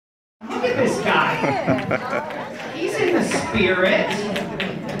Look at this guy. He's in the spirit.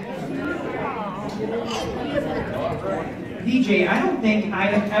 Vijay, I don't think I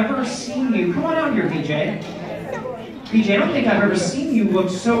have ever seen you. Come on out here, Vijay. Vijay, I don't think I've ever seen you look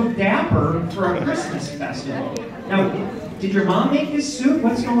so dapper for a Christmas festival. Now, did your mom make this suit?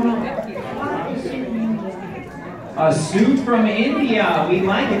 What's going on? A suit from India. We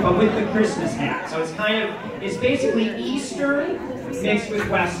like it, but with the Christmas hat. So it's basically Eastern mixed with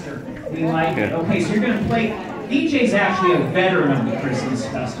Western. We like it. Okay, so you're going to play. Vijay's actually a veteran of the Christmas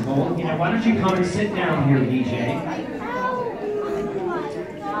festival. You know, why don't you come and sit down here, Vijay?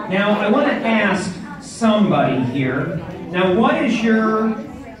 Now, I want to ask somebody here. Now, what is your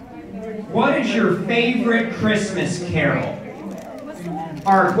favorite Christmas carol?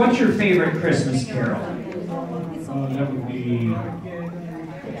 Art, what's your favorite Christmas carol? That would be...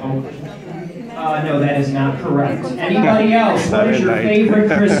 No, that is not correct. Anybody else? What is your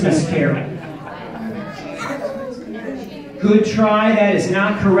favorite Christmas carol? Good try. That is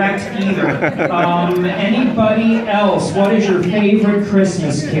not correct either. Anybody else? What is your favorite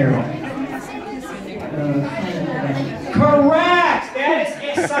Christmas carol? Correct! That is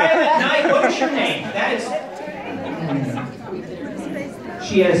Silent Night. What is your name? That is...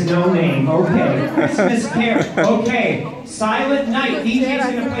 She has no name. Okay. Christmas carol. Okay. Silent Night. DJ's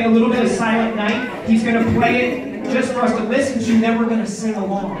going to play a little bit of Silent Night. He's going to play it just for us to listen to, and then we're going to sing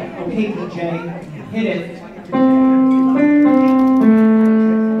along. Okay, DJ? Hit it.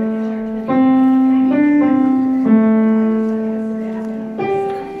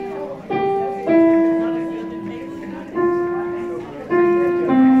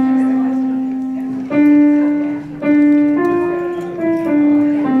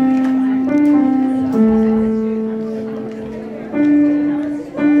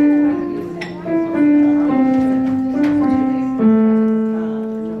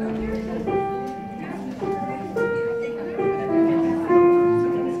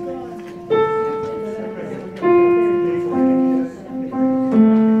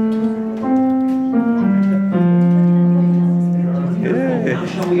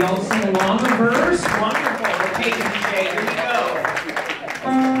 Shall we all sing along the verse? Wonderful. We're taking it, Jay. Here we go.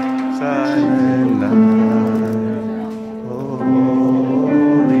 Silent night,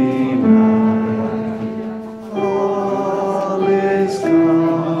 holy night, all is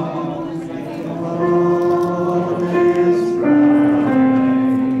calm, all is bright.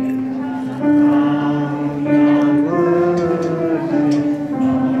 Down yon worthy mother shine.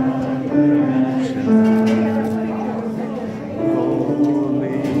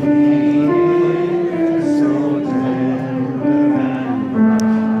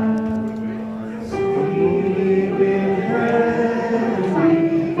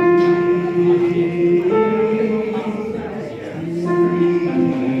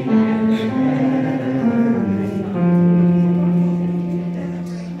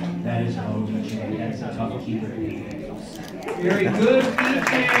 Very good, Vijay.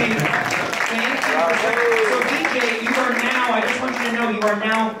 Thank you. So, Vijay, you are now, I just want you to know, you are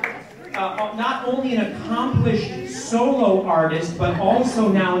now not only an accomplished solo artist, but also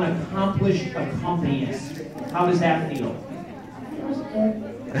now an accomplished accompanist. How does that feel?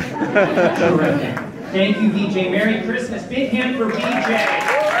 Terrific. Thank you, Vijay. Merry Christmas. Big hand for Vijay.